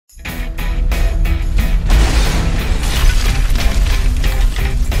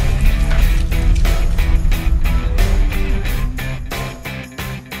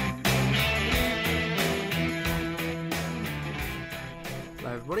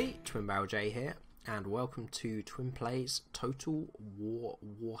everybody, Twinplays here, and welcome to Twinplays Total War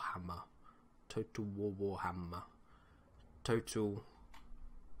Warhammer. Total War Warhammer. Total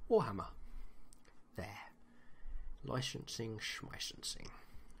Warhammer. There. Licensing, schmeicensing.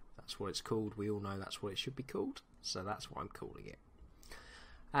 That's what it's called. We all know that's what it should be called, so that's what I'm calling it.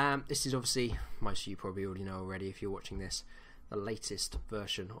 This is obviously, most of you probably already know already if you're watching this, the latest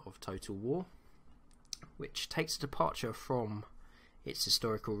version of Total War, which takes a departure from its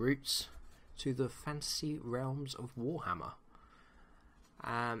historical roots to the fantasy realms of Warhammer.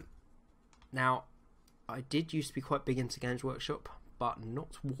 Now, I did used to be quite big into Games Workshop, but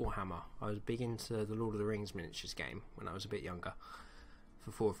not Warhammer. I was big into the Lord of the Rings miniatures game when I was a bit younger,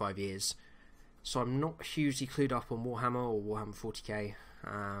 for 4 or 5 years. So I'm not hugely clued up on Warhammer or Warhammer 40k.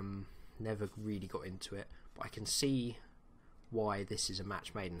 Never really got into it, but I can see why this is a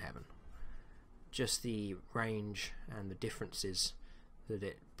match made in heaven. Just the range and the differences that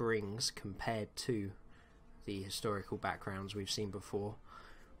it brings compared to the historical backgrounds we've seen before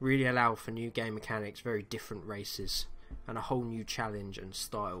really allow for new game mechanics, very different races, and a whole new challenge and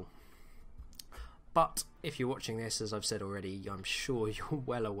style. But if you're watching this, as I've said already, I'm sure you're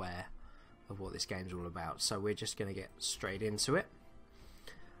well aware of what this game's all about, so we're just going to get straight into it.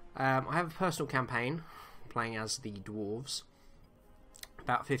 I have a personal campaign playing as the dwarves,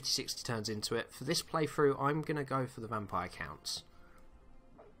 about 50-60 turns into it. For this playthrough I'm going to go for the vampire counts.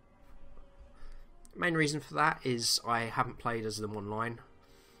 Main reason for that is I haven't played as them online,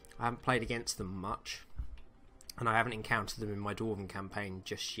 I haven't played against them much, and I haven't encountered them in my dwarven campaign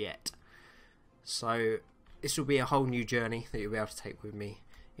just yet. So this will be a whole new journey that you'll be able to take with me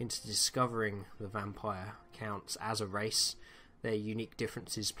into discovering the vampire counts as a race, their unique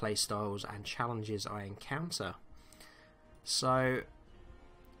differences, play styles and challenges I encounter. So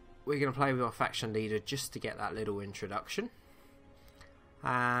we're going to play with our faction leader just to get that little introduction.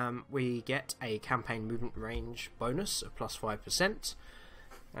 We get a campaign movement range bonus of +5%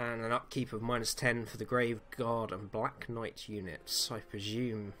 and an upkeep of -10 for the Grave Guard and Black Knight units. I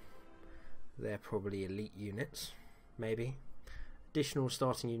presume they're probably elite units, maybe. Additional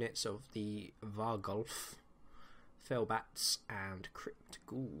starting units of the Vargulf, Fellbats and Crypt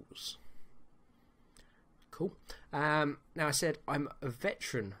Ghouls. Cool. Now I said I'm a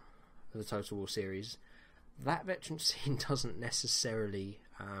veteran of the Total War series. That veterancy doesn't necessarily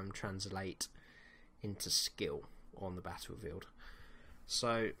translate into skill on the battlefield.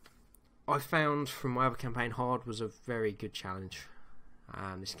 So I found from my other campaign hard was a very good challenge.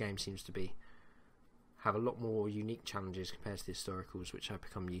 This game seems to have a lot more unique challenges compared to the historicals, which I've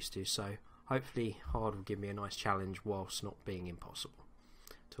become used to. So hopefully hard will give me a nice challenge whilst not being impossible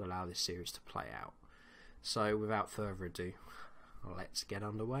to allow this series to play out. So without further ado, let's get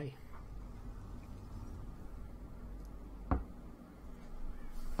underway.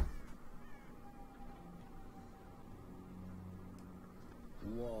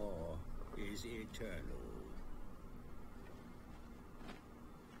 War is eternal.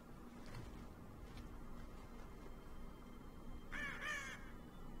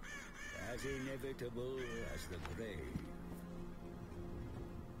 As inevitable as the grave.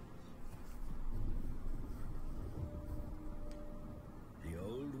 The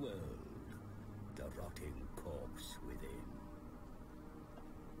old world, the rotting corpse within.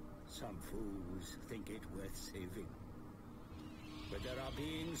 Some fools think it worth saving. But there are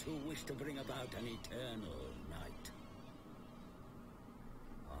beings who wish to bring about an eternal night.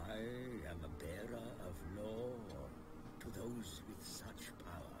 I am a bearer of law to those with such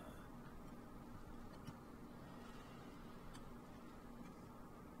power.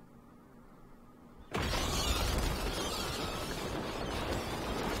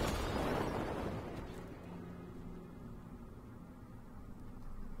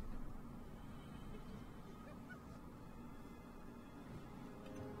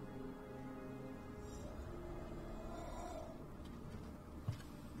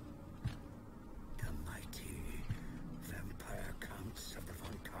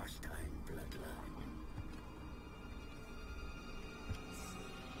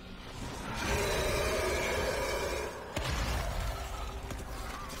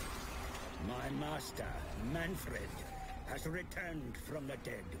 Master, Manfred, has returned from the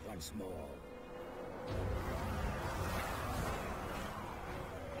dead once more.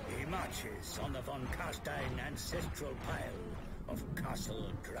 He marches on the von Carstein ancestral pile of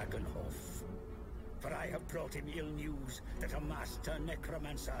Castle Dragonhof. For I have brought him ill news that a master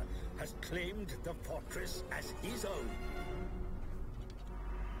necromancer has claimed the fortress as his own.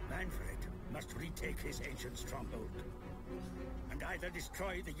 Manfred must retake his ancient stronghold, and either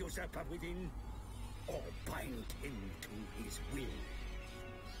destroy the usurper within, or bind him to his will.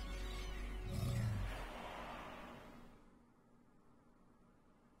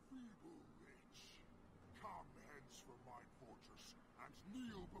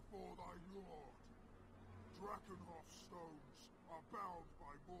 before thy lord. Drakenhof stones are bound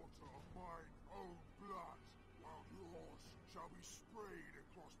by mortar of mine own blood, while yours shall be sprayed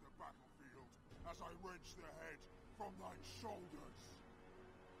across the battlefield as I wrench the head from thine shoulders.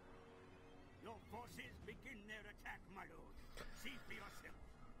 Your forces begin their attack, my lord. See for yourself.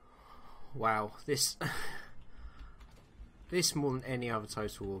 Wow, this more than any other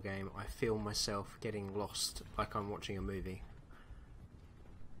Total War game, I feel myself getting lost like I'm watching a movie.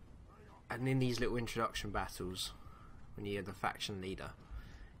 And in these little introduction battles, when you're the faction leader,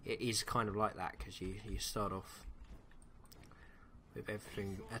 it is kind of like that, because you start off with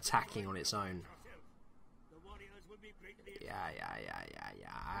everything attacking on its own. Yeah,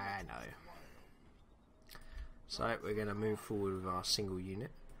 I know. So we're going to move forward with our single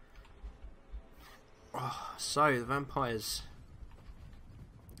unit. Oh, so the vampires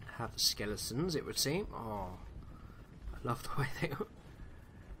have the skeletons, it would seem. Oh, I love the way they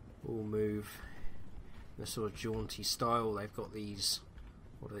all move in a sort of jaunty style. They've got these,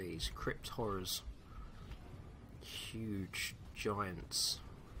 what are these? Crypt horrors. Huge giants.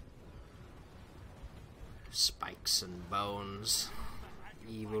 Spikes and bones.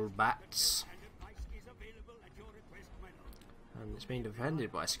 Evil bats. And it's being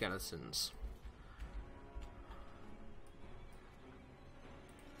defended by skeletons.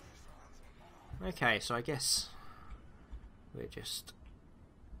 Okay, so I guess we're just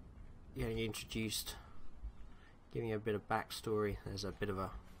getting introduced, giving a bit of backstory. There's a bit of a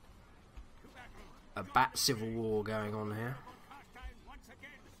bat civil war going on here.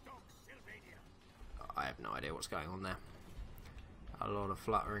 I have no idea what's going on there. A lot of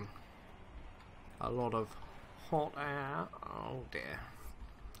fluttering. A lot of hot air. Oh dear.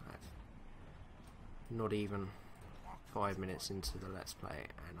 I've not even 5 minutes into the Let's Play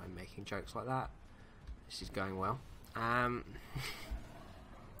and I'm making jokes like that. This is going well.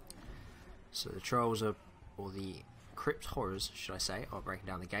 So the trolls are, or the crypt horrors should I say, are breaking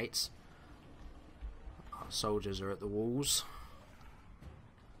down the gates. Our soldiers are at the walls.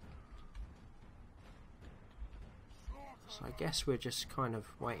 So I guess we're just kind of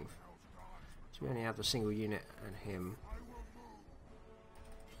waiting. So we only have the single unit and him.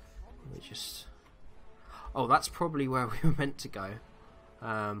 We just... Oh, that's probably where we were meant to go.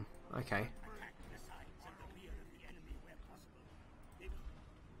 Okay.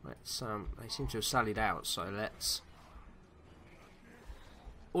 Let's, they seem to have sallied out, so let's...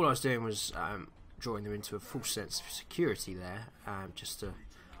 All I was doing was drawing them into a full sense of security there, just to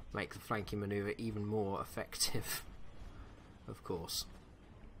make the flanking manoeuvre even more effective, of course.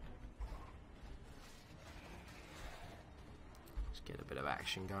 Let's get a bit of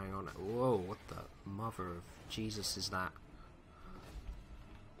action going on. Whoa, what the mother of Jesus is that?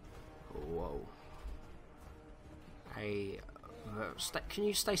 Whoa. Can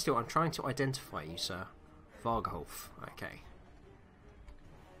you stay still? I'm trying to identify you, sir. Vargholf. Okay.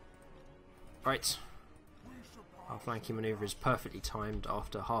 Right. Our flanking manoeuvre is perfectly timed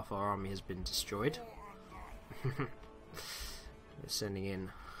after half our army has been destroyed. We're sending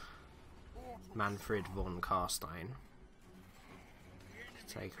in Manfred von Carstein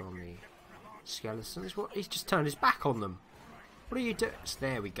to take on the skeletons. What? He's just turned his back on them. What are you doing?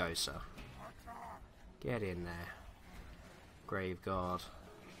 There we go, sir. Get in there. Grave Guard.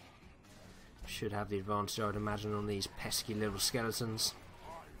 Should have the advantage, I would imagine, on these pesky little skeletons.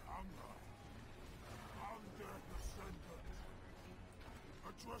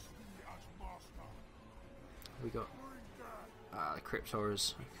 We got the crypt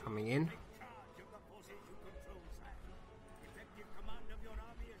horrors coming in.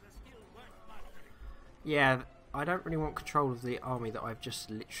 Yeah, I don't really want control of the army that I've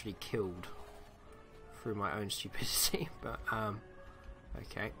just literally killed through my own stupidity, but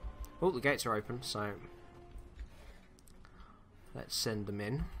okay. Oh, the gates are open, so let's send them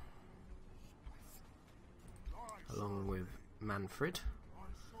in along with Manfred.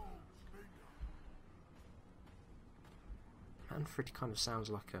 Manfred kind of sounds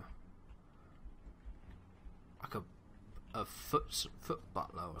like a foot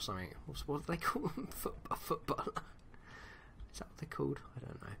butler or something. What do they call them? A foot butler? Is that what they're called? I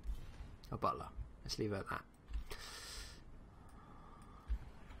don't know. A butler. Let's leave it at that.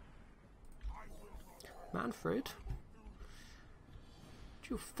 Manfred, would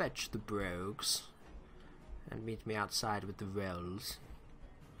you fetch the brogues and meet me outside with the rolls?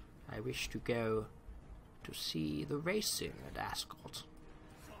 I wish to go to see the racing at Ascot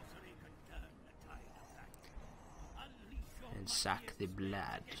and suck the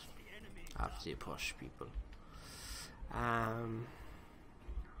blood of the posh people. Oh,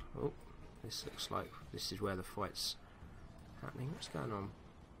 this looks like this is where the fight's happening. What's going on?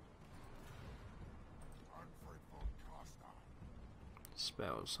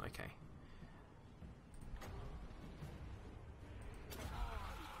 Spells, okay.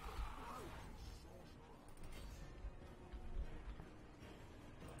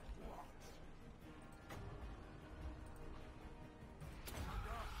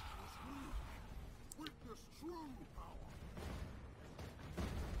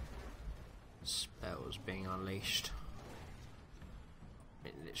 Spells being unleashed.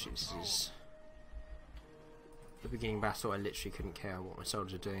 Literally, this is the beginning battle. I literally couldn't care what my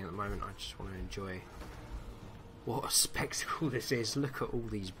soldiers are doing at the moment. I just want to enjoy what a spectacle this is. Look at all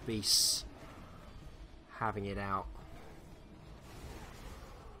these beasts having it out.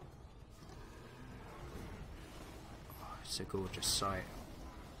 Oh, it's a gorgeous sight.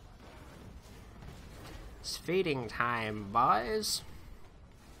 It's feeding time, boys.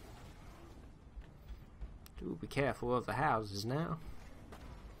 Do be careful of the houses now.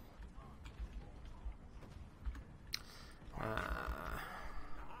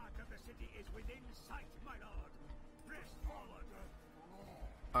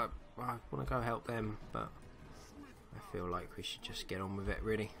 I want to go help them, but I feel like we should just get on with it,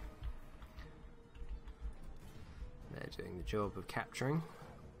 really. They're doing the job of capturing.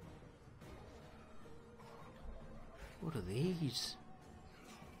 What are these?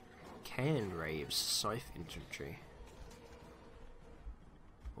 Cairn Raves, Scythe Infantry.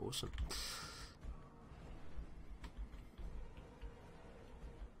 Awesome.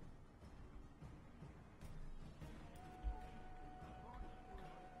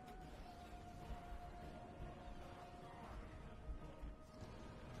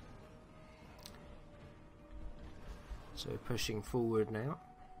 So pushing forward now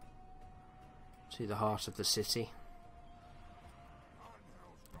to the heart of the city.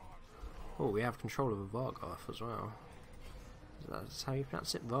 Oh, we have control of a Vargoth as well. That's how you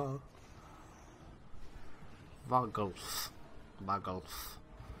pronounce it, Vargulf. Vargulf.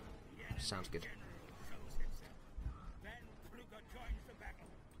 Sounds good.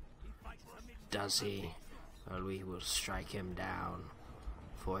 Does he? Well, we will strike him down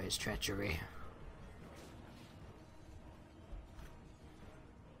for his treachery.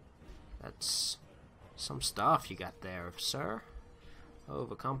 That's some stuff you got there, sir.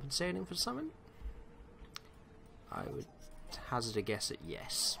 Overcompensating for something? I would hazard a guess at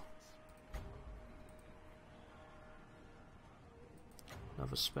yes.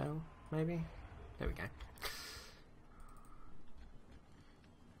 Another spell, maybe? There we go.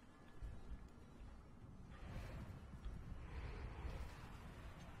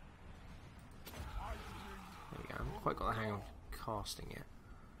 There we go. I haven't quite got the hang of casting yet.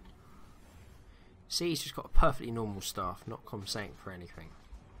 See, he's just got a perfectly normal staff, not compensating for anything.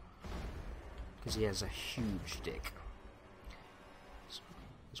 Because he has a huge dick.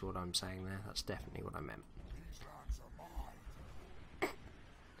 Is what I'm saying there. That's definitely what I meant.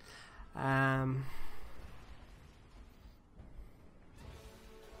 I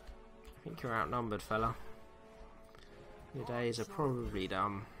think you're outnumbered, fella. Your days are probably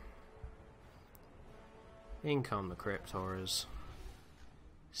done. In come the Crypt Horrors.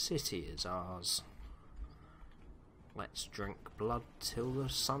 City is ours. Let's drink blood till the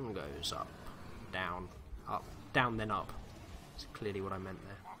sun goes up. Down. Up. Down then up. That's clearly what I meant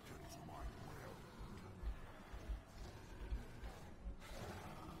there.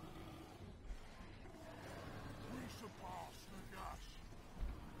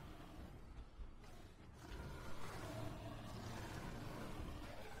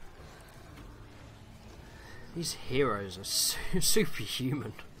 These heroes are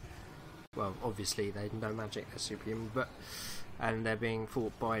superhuman. Well, obviously they know magic, they're superhuman, but and they're being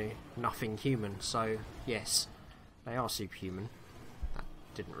fought by nothing human, so yes, they are superhuman. That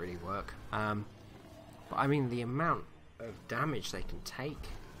didn't really work. But I mean, the amount of damage they can take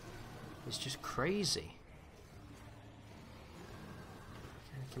is just crazy.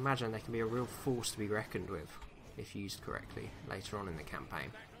 I can imagine they can be a real force to be reckoned with if used correctly later on in the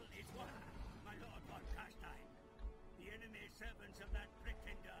campaign.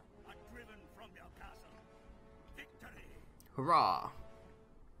 Hurrah!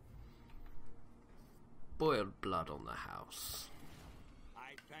 Boiled blood on the house.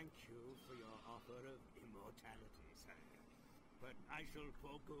 I thank you for your offer of immortality, sir. But I shall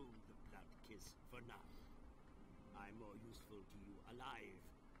forego the blood kiss for now. I'm more useful to you alive,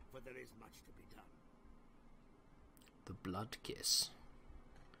 for there is much to be done. The blood kiss.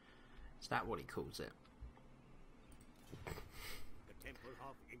 Is that what he calls it? The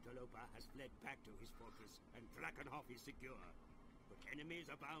Templehof interloper has fled back to his fortress, and Drakenhof is secure. But enemies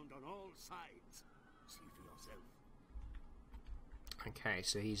abound on all sides. See for yourself. Okay,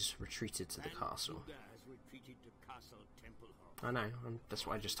 so he's retreated to the castle. Kruger has retreated to Castle Templehof. I know, that's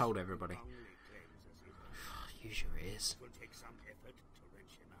what I just told everybody. Strongly claims as his own. Use your ears. It will take some effort to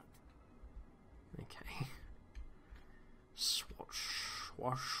wrench him out. Okay.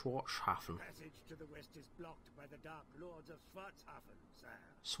 Schwarzhafen. Passage to the west is blocked by the Dark Lords of Schwarzhafen, sire.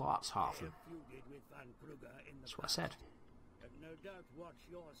 They Schwarzhafen. have feuded with Van Kruger in the That's what I past, said. and no doubt watch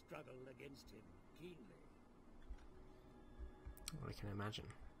your struggle against him keenly. I can imagine.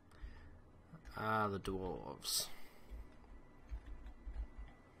 Ah, the dwarves.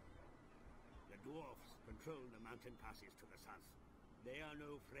 The dwarfs control the mountain passes to the south. They are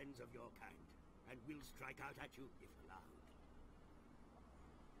no friends of your kind, and will strike out at you if allowed.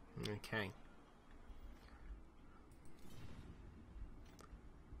 Okay.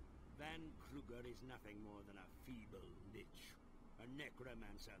 Van Kruger is nothing more than a feeble lich, a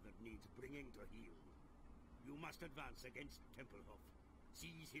necromancer that needs bringing to heel. You must advance against Templehof,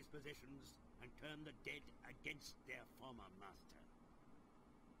 seize his possessions, and turn the dead against their former master.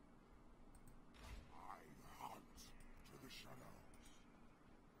 I hunt to the shadows.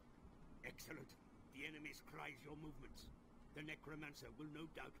 Excellent. The enemy scries your movements. The necromancer will no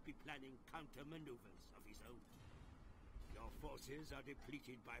doubt be planning counter-maneuvers of his own. Your forces are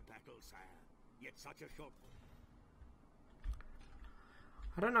depleted by battle, sire. Yet such a short...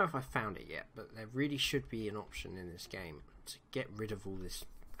 I don't know if I found it yet, but there really should be an option in this game to get rid of all this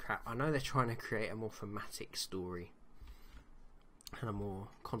crap. I know they're trying to create a more thematic story and a more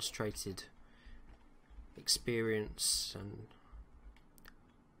concentrated experience and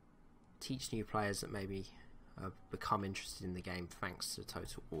teach new players that maybe become interested in the game thanks to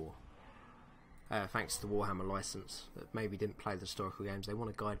Total War. Thanks to the Warhammer license, that maybe didn't play the historical games. They want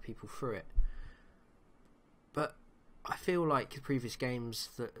to guide people through it. But I feel like the previous games,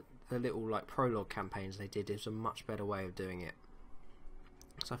 the little like prologue campaigns they did, is a much better way of doing it.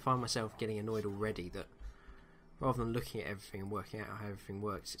 So I find myself getting annoyed already that rather than looking at everything and working out how everything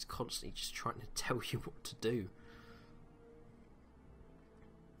works, it's constantly just trying to tell you what to do.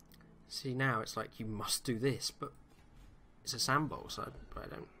 See, now it's like you must do this, but it's a sandbox, so I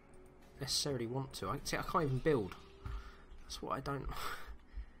don't necessarily want to. I can't even build. That's what I don't...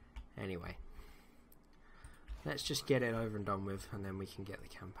 Anyway. Let's just get it over and done with, and then we can get the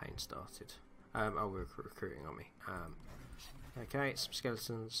campaign started. Oh, we're recruiting, aren't we? Okay, some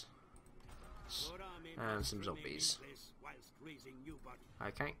skeletons. And some zombies.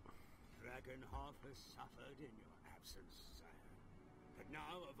 Okay. Dragonhof has suffered in your absence, sire. But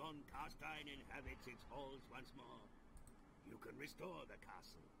now von Carstein inhabits its halls once more. You can restore the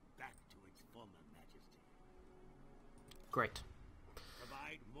castle back to its former majesty. Great.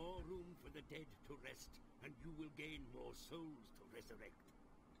 Provide more room for the dead to rest, and you will gain more souls to resurrect.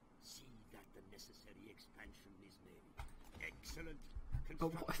 See that the necessary expansion is made. Excellent.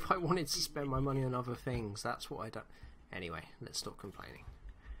 But what if I wanted to spend my money on other things? That's what I don't... Anyway, let's stop complaining.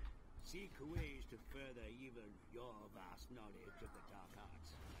 Seek ways to further even your vast knowledge of the dark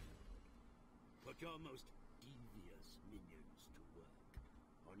arts. Put your most devious minions to work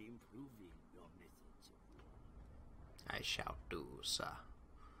on improving your methods of war. I shall do, sir.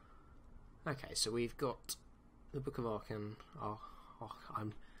 Okay, so we've got the Book of Archon.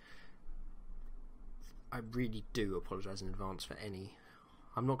 I really do apologise in advance for any...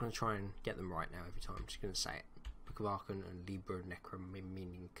 I'm not going to try and get them right now every time. I'm just going to say it. Book of Archon and Libra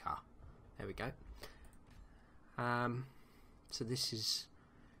Necrominica. There we go. So this is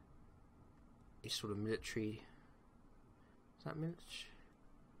a sort of military... Is that military?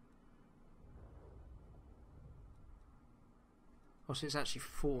 Oh, so it's actually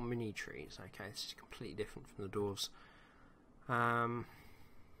 4 mini trees. Okay, this is completely different from the dwarves.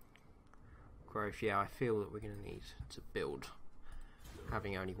 Growth, yeah, I feel that we're going to need to build,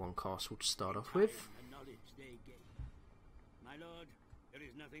 having only one castle to start off with. The knowledge they gain. My lord, there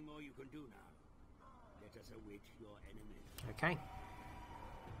is nothing more you can do now. Let us await your enemy. Okay.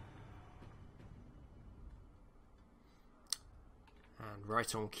 And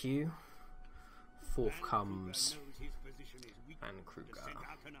right on cue, forth comes Van Kruger. Send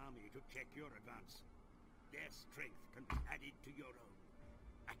out an army to check your advance. Their strength can be added to your own.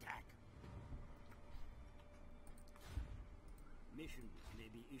 Attack. Missions may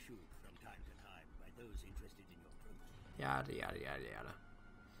be issued from time to time by those interested in your program. Yada yada yada yada.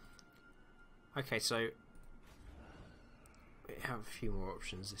 Okay, so we have a few more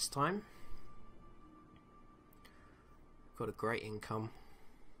options this time. Got a great income.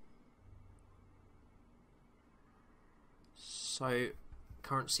 So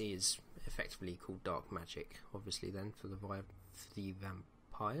currency is effectively called dark magic, obviously then for the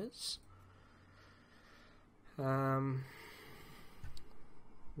vampires.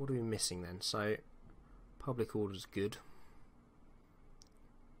 What are we missing then? So Public order's good.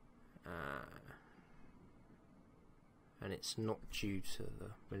 And it's not due to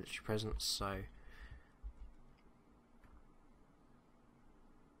the military presence, so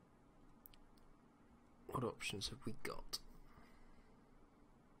what options have we got?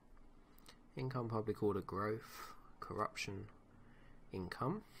 Income, public order, growth, corruption,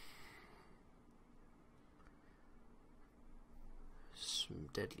 income. Some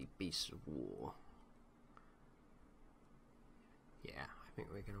deadly beasts of war. Yeah, I think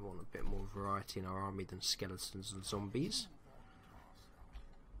we're going to want a bit more variety in our army than skeletons and zombies.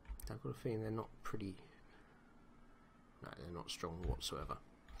 I've got a feeling they're not pretty... No, they're not strong whatsoever.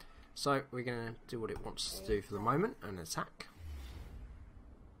 So we're going to do what it wants to do for the moment and attack.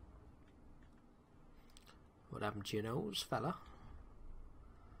 What happened to your nose, fella?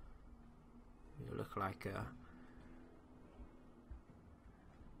 You look like a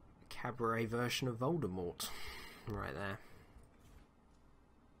cabaret version of Voldemort right there.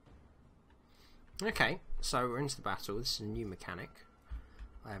 Okay, so we're into the battle. This is a new mechanic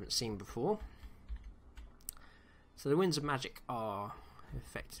I haven't seen before. So the winds of magic are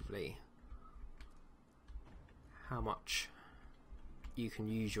effectively how much you can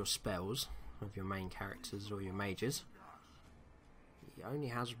use your spells of your main characters or your mages. He only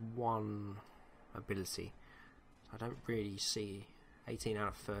has one ability. I don't really see 18 out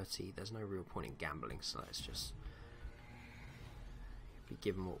of 30. There's no real point in gambling, so let's just be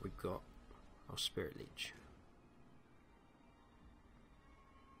given what we've got. Oh, Spirit Leech.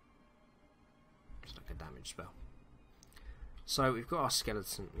 It's like a damage spell. So we've got our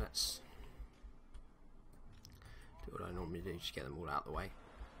skeleton. Let's do what I normally do, just get them all out of the way.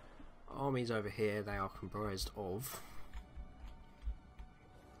 Armies over here, they are comprised of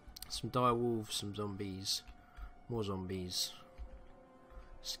some dire wolves, some zombies, more zombies,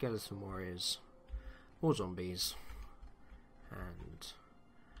 skeleton warriors, more zombies, and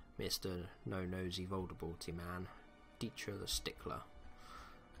Mr. No-Nosy Voldemorty Man, Dietrich the Stickler.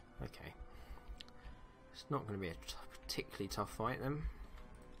 Okay. It's not going to be a particularly tough fight then.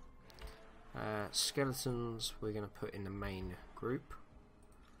 Skeletons we're going to put in the main group.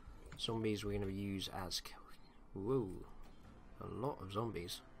 Zombies we're going to use as... Whoa, a lot of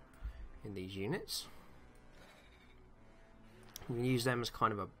zombies in these units. We can use them as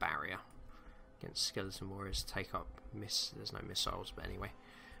kind of a barrier against skeleton warriors to take up there's no missiles, but anyway,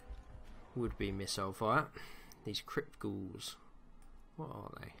 would be missile fire. These crypt ghouls, what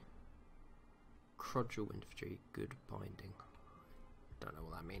are they? Crudgel infantry, good binding. Don't know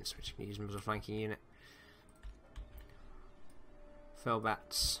what that means, which can use them as a flanking unit.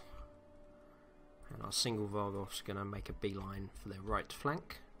 Fellbats. And our single Vargoth's going to make a beeline for their right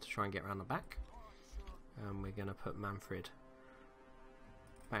flank to try and get around the back. And we're going to put Manfred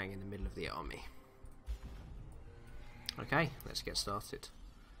bang in the middle of the army. Okay, let's get started.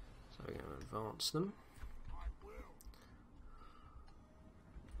 So we're going to advance them.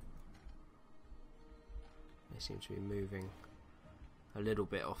 They seem to be moving a little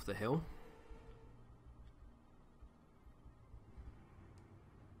bit off the hill.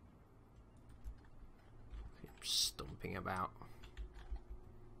 Stomping about.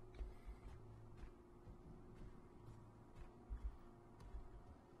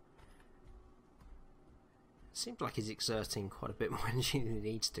 Seems like he's exerting quite a bit more energy than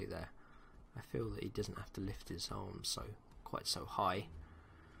he needs to there. I feel that he doesn't have to lift his arms quite so high.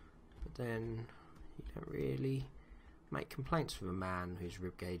 But then you don't really make complaints with a man whose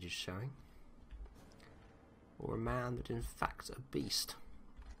rib gauge is showing. Or a man that is in fact a beast.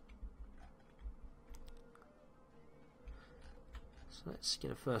 So let's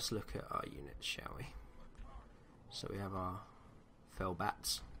get a first look at our units, shall we? So we have our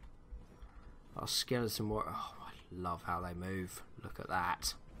Fellbats, our skeleton warrior. Oh, I love how they move. Look at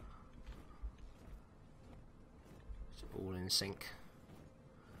that. It's all in sync.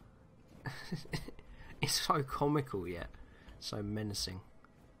 It's so comical yet so menacing.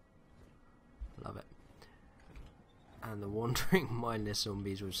 Love it. And the wandering mindless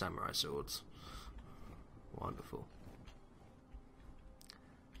zombies with samurai swords. Wonderful.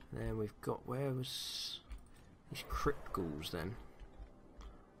 Then we've got, where was these crypt ghouls then?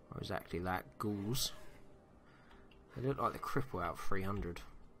 Or exactly that, ghouls. They look like the cripple out of 300.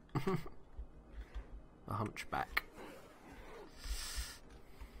 A hunchback.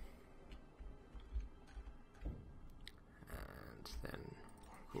 And then,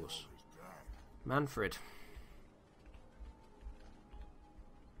 of course, Manfred.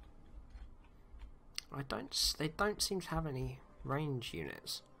 They don't seem to have any range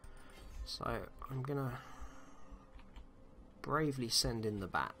units. So I'm gonna bravely send in the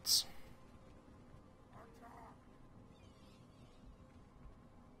bats.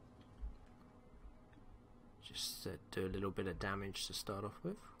 Just do a little bit of damage to start off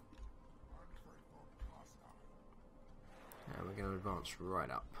with. And we're going to advance right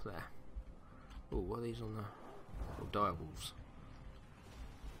up there. Oh, what are these on the dire wolves?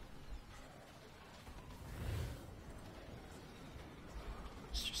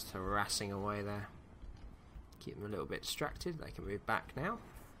 It's just harassing away there. Keep them a little bit distracted. They can move back now.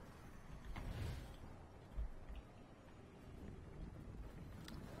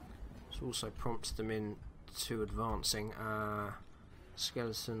 This also prompts them into advancing.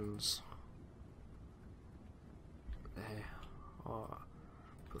 Skeletons. They are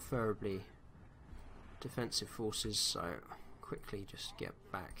preferably defensive forces, so quickly just get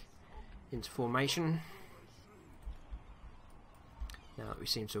back into formation. Now that we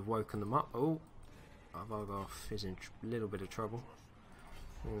seem to have woken them up. Oh, our Vargoth is in a little bit of trouble.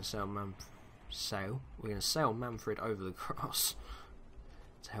 We're going to sail Manfred over the grass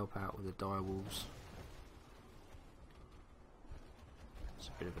to help out with the dire wolves. It's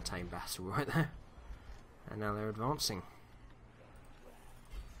a bit of a tame battle right there. And now they're advancing.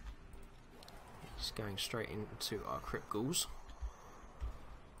 Just going straight into our crypt ghouls.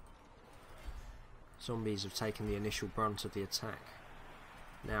 Zombies have taken the initial brunt of the attack.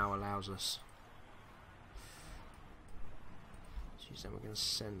 Now allows us. Jeez, then we're going to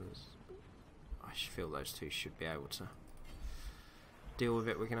send us. I feel those two should be able to deal with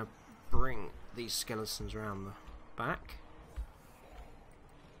it. We're going to bring these skeletons around the back.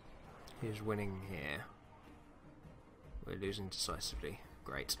 Who's winning here? We're losing decisively.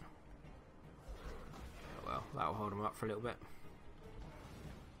 Great. Oh well, that'll hold them up for a little bit.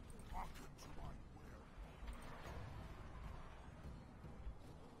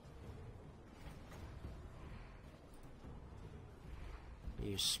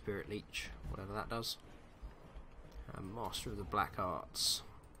 Use Spirit Leech, whatever that does. And Master of the Black Arts.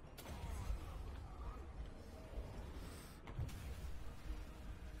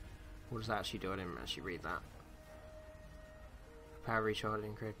 What does that actually do? I didn't actually read that. Power recharge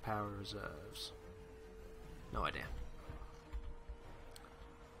and create power reserves. No idea.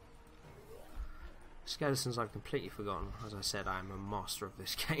 Skeletons I've completely forgotten. As I said, I am a master of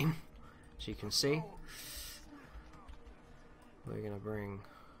this game. As you can see. We're going to bring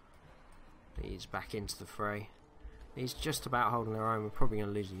these back into the fray. He's just about holding their own. We're probably going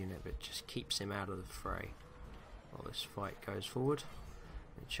to lose a unit, but it just keeps him out of the fray while this fight goes forward.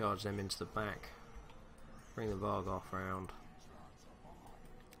 And charge them into the back. Bring the Vargoth round.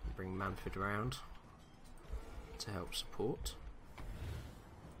 And bring Manfred round to help support.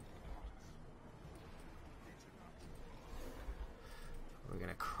 We're going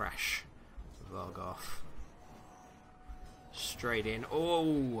to crash Vargoth straight in.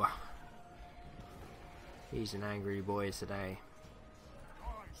 Oh! He's an angry boy today.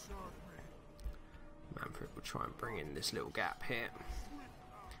 Manfred will try and bring in this little gap here.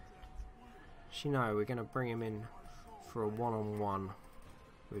 Actually, no, we're going to bring him in for a one-on-one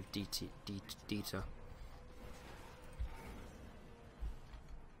with Dieter.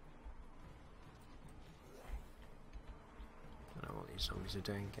 I don't know what these zombies are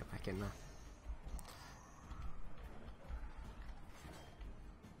doing. Get back in there.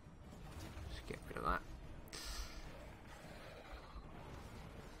 Just get rid of that.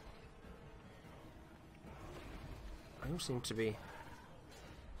 They all seem to be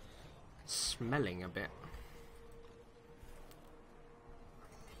smelling a bit.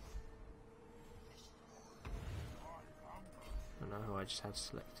 I don't know who I just had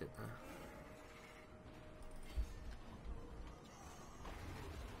selected there.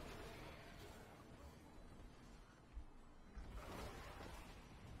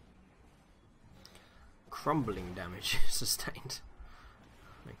 Crumbling damage sustained.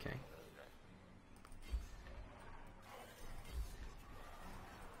 Okay.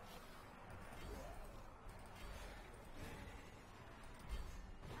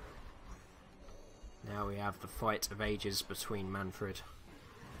 Now we have the fight of ages between Manfred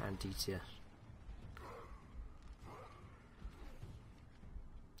and Dieter.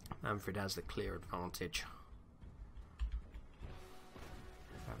 Manfred has the clear advantage,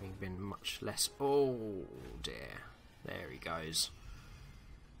 having been much less. Oh dear, there he goes,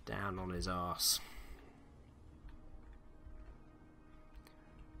 down on his arse.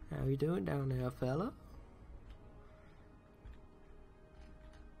 How you doing down there, fella?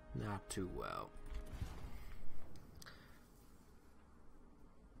 Not too well.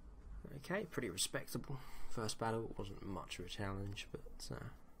 Okay, pretty respectable. First battle wasn't much of a challenge, but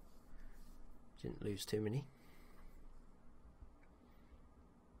didn't lose too many.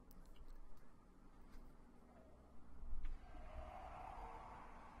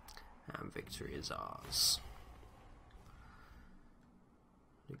 And victory is ours.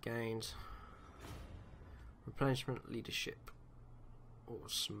 It gained replenishment, leadership, or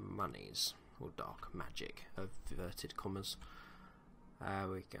some monies, or dark magic, inverted commas.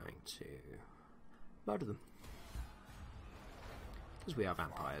 We're going to murder them. Because we are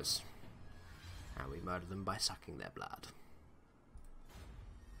vampires. And we murder them by sucking their blood.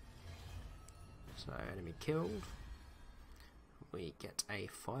 So, enemy killed. We get a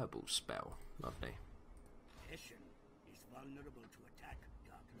fireball spell. Lovely. Eshin is vulnerable to attack,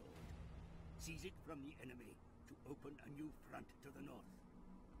 Dark Lord. Seize it from the enemy to open a new front to the north.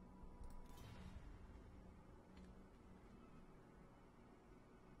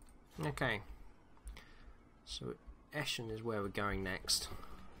 Okay. So, Eshin is where we're going next.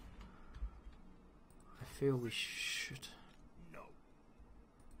 I feel we should... No.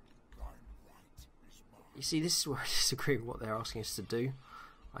 I'm right this moment. You see, this is where I disagree with what they're asking us to do.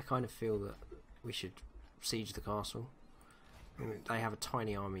 I kind of feel that we should siege the castle. I mean, they have a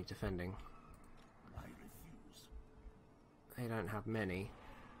tiny army defending. I refuse. They don't have many,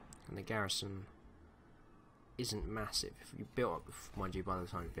 and the garrison isn't massive. If you build up, mind you, by the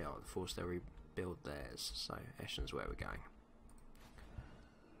time you build up the force, they'll rebuild theirs. So Eshin's where we're going.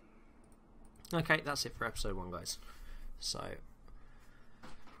 Okay, that's it for episode 1, guys. So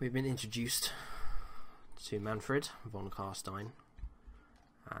we've been introduced to Manfred von Carstein,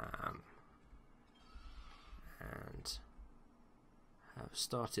 and have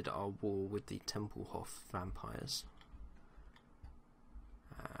started our war with the Tempelhof vampires.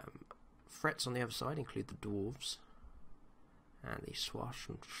 Threats on the other side include the dwarves and the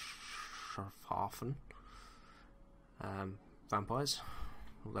Schwarzschafen vampires,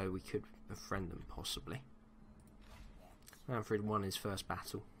 although we could befriend them possibly. Manfred won his first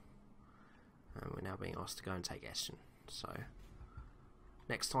battle, and we're now being asked to go and take Eshin. So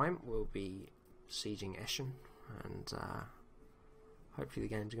next time we'll be sieging Eshin, and hopefully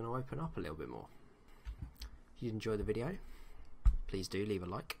the game's going to open up a little bit more. If you enjoyed the video, please do leave a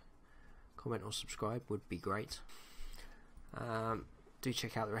like. Comment or subscribe would be great. Do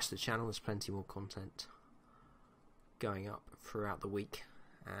check out the rest of the channel, there's plenty more content going up throughout the week,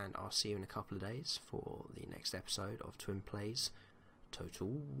 and I'll see you in a couple of days for the next episode of Twinplays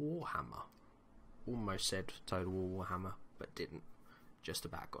Total Warhammer. Almost said Total War Warhammer, but didn't. Just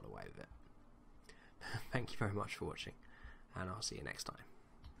about got away with it. Thank you very much for watching, and I'll see you next time.